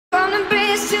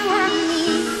Okay,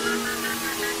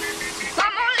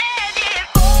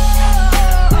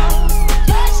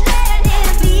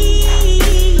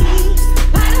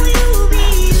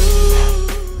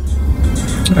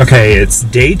 it's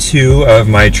day 2 of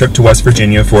my trip to West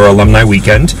Virginia for Alumni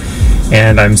Weekend,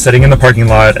 and I'm sitting in the parking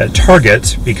lot at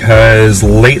Target because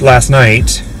late last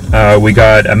night we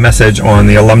got a message on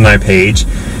the alumni page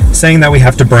saying that we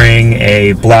have to bring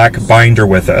a black binder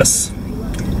with us.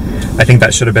 I think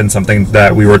that should have been something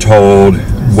that we were told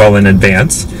well in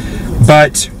advance,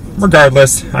 but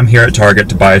regardless, I'm here at Target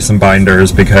to buy some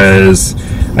binders because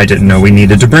I didn't know we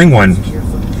needed to bring one.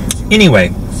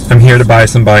 Anyway, I'm here to buy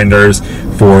some binders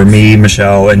for me,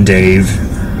 Michelle, and Dave,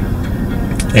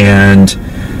 and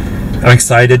I'm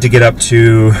excited to get up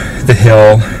to the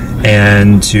hill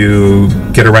and to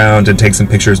get around and take some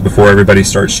pictures before everybody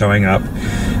starts showing up.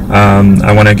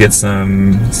 I want to get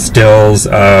some stills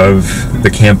of the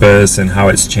campus and how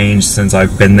it's changed since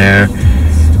I've been there,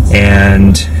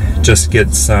 and just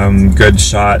get some good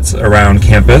shots around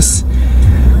campus.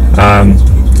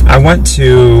 I want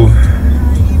to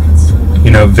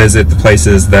visit the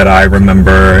places that I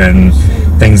remember and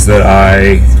things that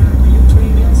I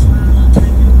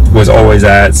was always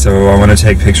at, so I want to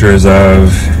take pictures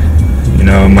of,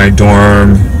 my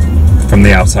dorm from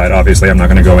the outside. Obviously, I'm not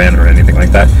going to go in or anything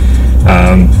like that.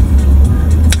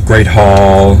 Great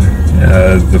Hall,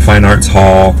 the Fine Arts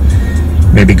Hall,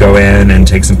 maybe go in and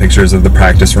take some pictures of the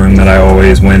practice room that I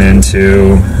always went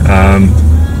into.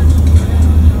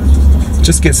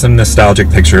 Just get some nostalgic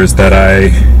pictures that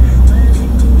I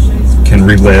can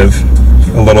relive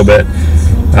a little bit.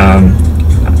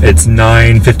 It's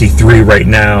 9:53 right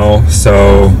now,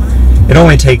 so it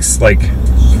only takes like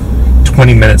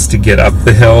 20 minutes to get up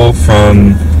the hill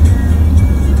from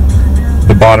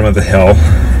the bottom of the hill.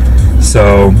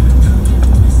 So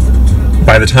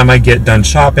by the time I get done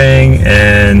shopping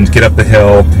and get up the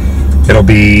hill, it'll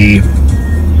be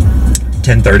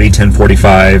 10:30,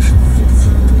 10:45.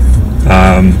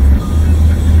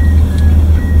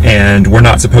 And we're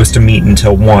not supposed to meet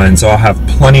until 1, so I'll have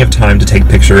plenty of time to take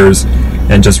pictures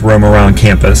and just roam around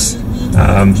campus.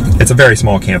 It's a very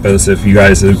small campus. If you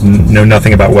guys know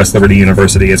nothing about West Liberty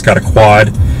University, it's got a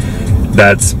quad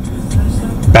that's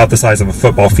about the size of a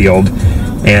football field,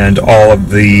 and all of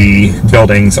the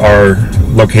buildings are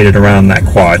located around that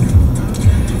quad,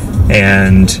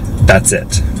 and that's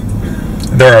it.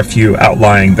 There are a few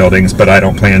outlying buildings, but I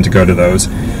don't plan to go to those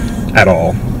at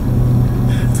all.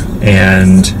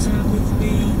 And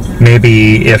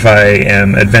maybe if I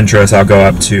am adventurous, I'll go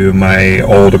up to my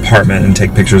old apartment and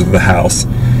take pictures of the house.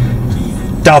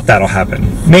 Doubt that'll happen.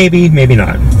 Maybe, maybe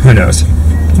not. Who knows?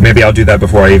 Maybe I'll do that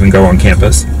before I even go on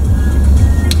campus.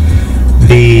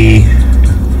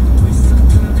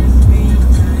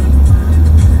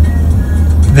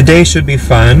 The day should be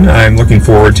fun. I'm looking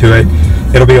forward to it.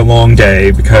 It'll be a long day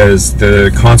because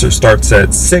the concert starts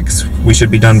at 6. We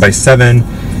should be done by 7.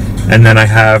 And then I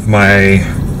have my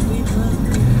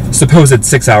supposed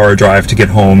 6-hour drive to get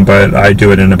home, but I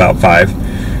do it in about 5.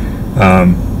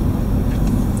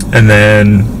 And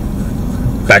then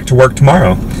back to work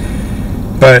tomorrow.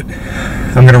 But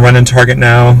I'm going to run in Target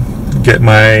now, get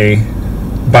my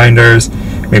binders,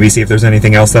 maybe see if there's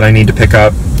anything else that I need to pick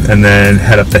up, and then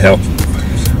head up the hill.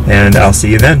 And I'll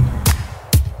see you then.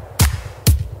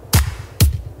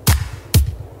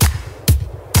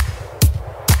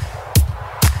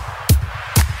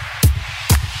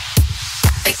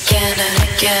 Again and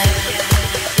again.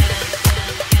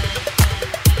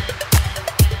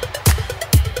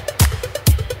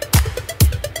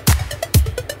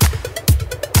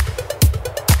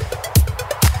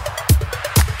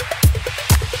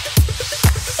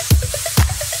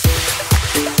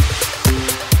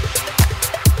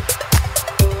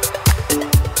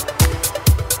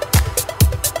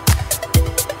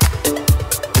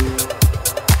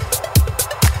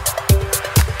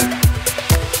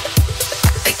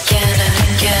 Again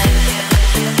and again.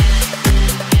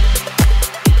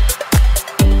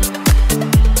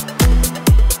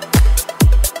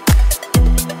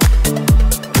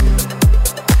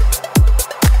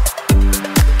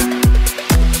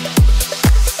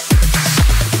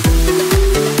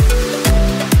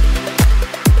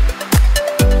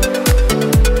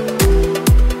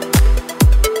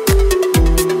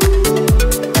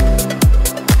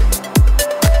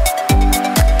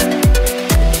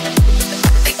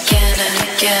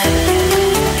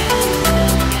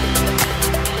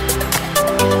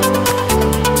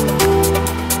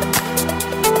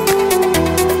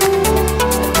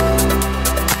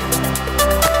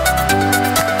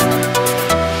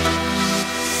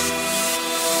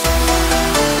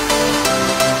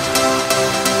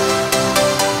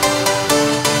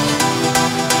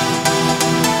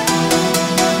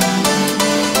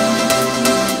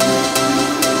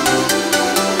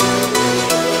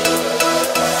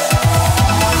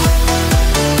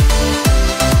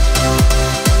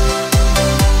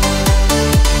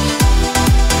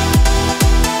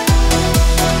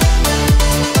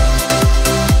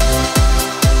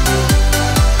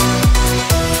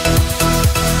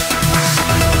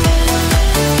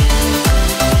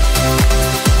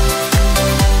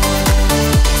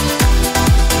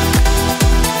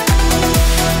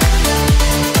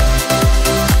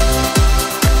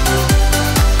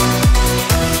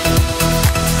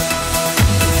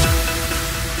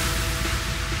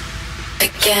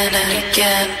 again and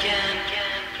again.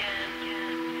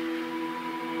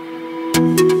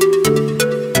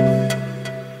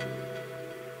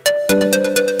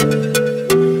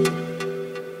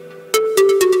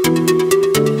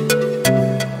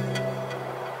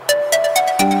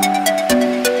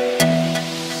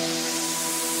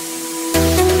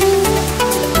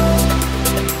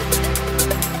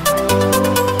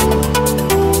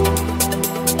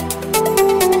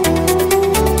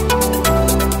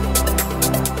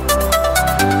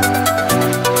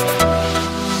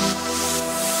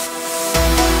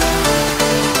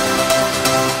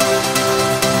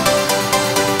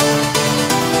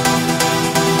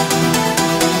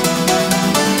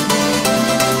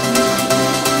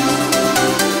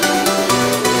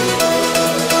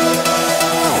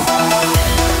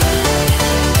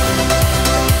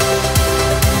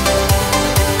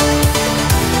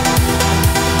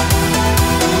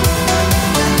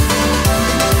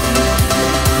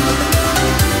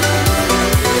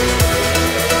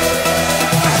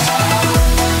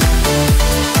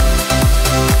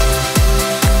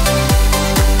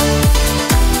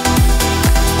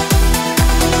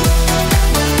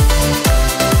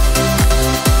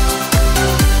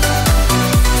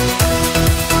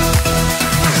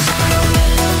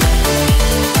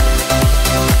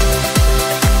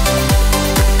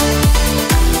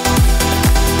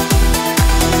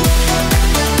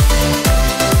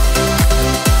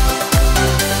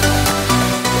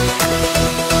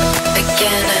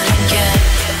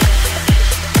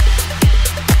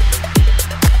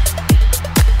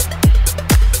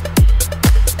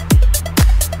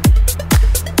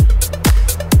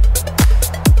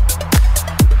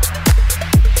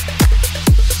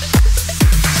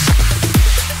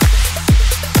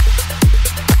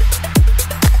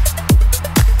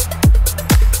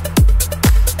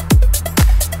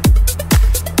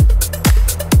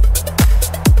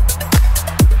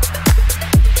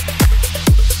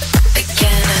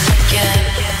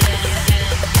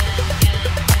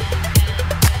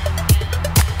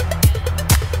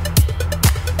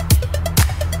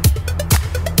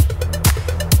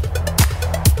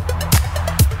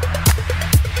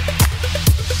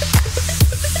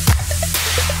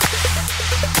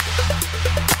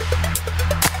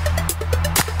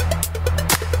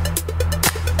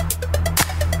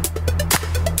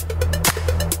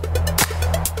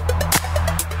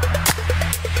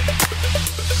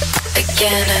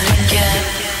 Again and again.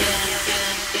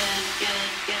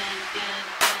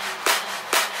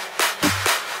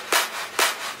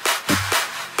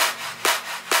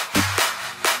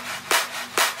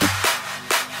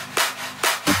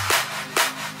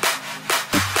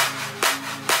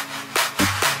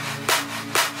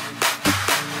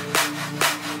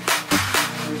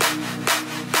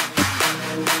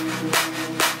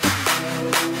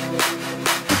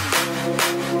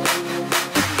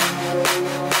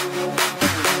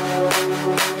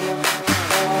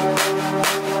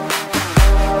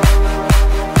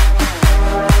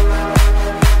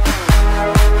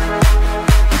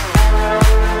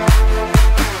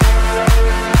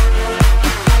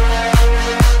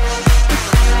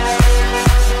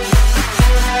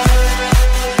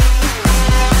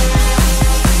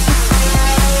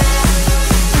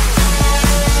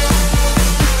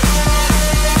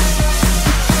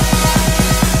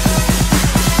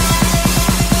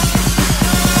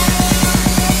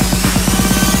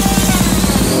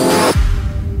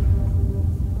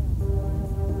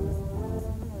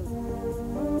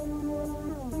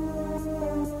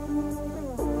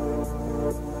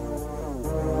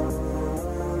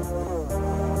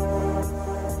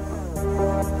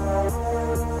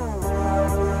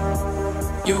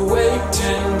 You're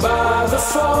waiting by the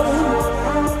phone.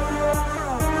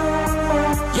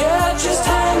 Yeah, just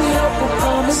hang up. I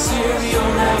promise you,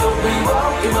 you'll never be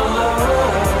walking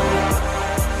alone.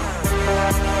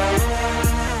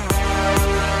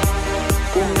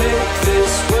 We'll make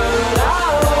this world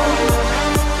our own.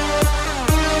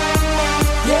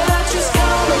 Yeah, just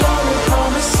come along. I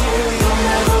promise you, you'll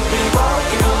never be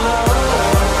walking alone.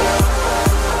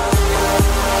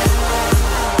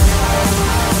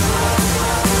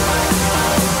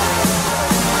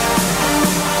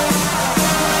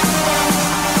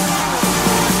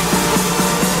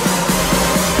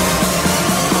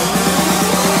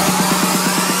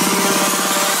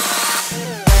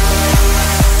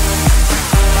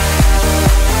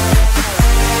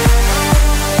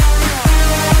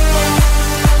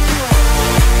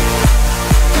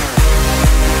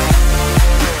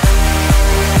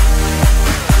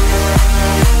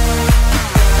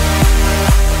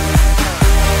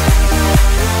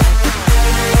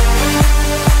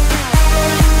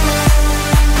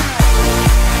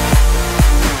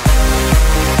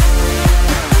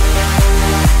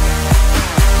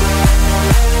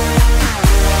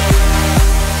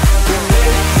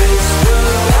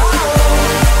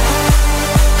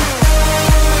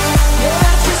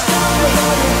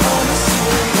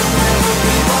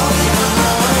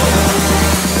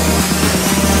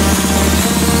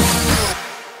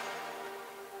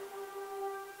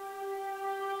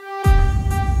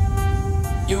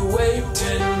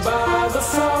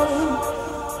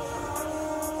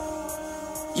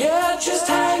 Just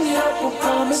hang it up, we'll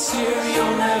promise you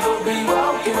you'll never be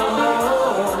walking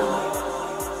alone.